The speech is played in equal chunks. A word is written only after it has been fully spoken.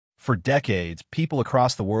For decades, people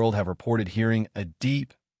across the world have reported hearing a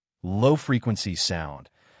deep, low-frequency sound,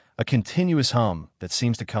 a continuous hum that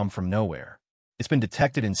seems to come from nowhere. It's been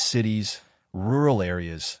detected in cities, rural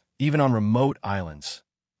areas, even on remote islands.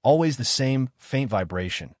 Always the same faint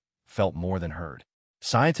vibration, felt more than heard.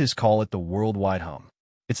 Scientists call it the worldwide hum.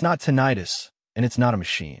 It's not tinnitus, and it's not a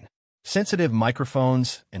machine. Sensitive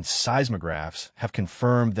microphones and seismographs have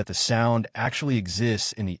confirmed that the sound actually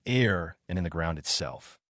exists in the air and in the ground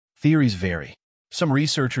itself. Theories vary. Some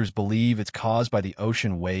researchers believe it's caused by the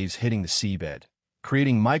ocean waves hitting the seabed,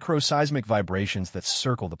 creating microseismic vibrations that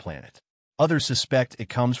circle the planet. Others suspect it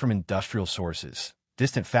comes from industrial sources,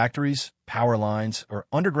 distant factories, power lines, or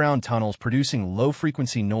underground tunnels producing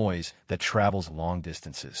low-frequency noise that travels long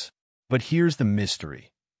distances. But here's the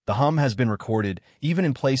mystery. The hum has been recorded even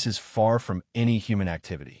in places far from any human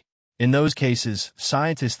activity. In those cases,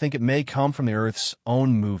 scientists think it may come from the Earth's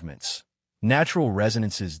own movements, natural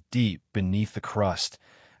resonances deep beneath the crust,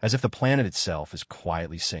 as if the planet itself is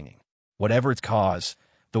quietly singing. Whatever its cause,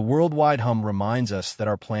 the worldwide hum reminds us that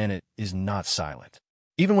our planet is not silent.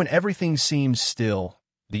 Even when everything seems still,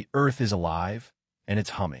 the Earth is alive, and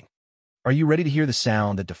it's humming. Are you ready to hear the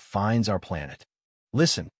sound that defines our planet?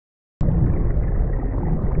 Listen.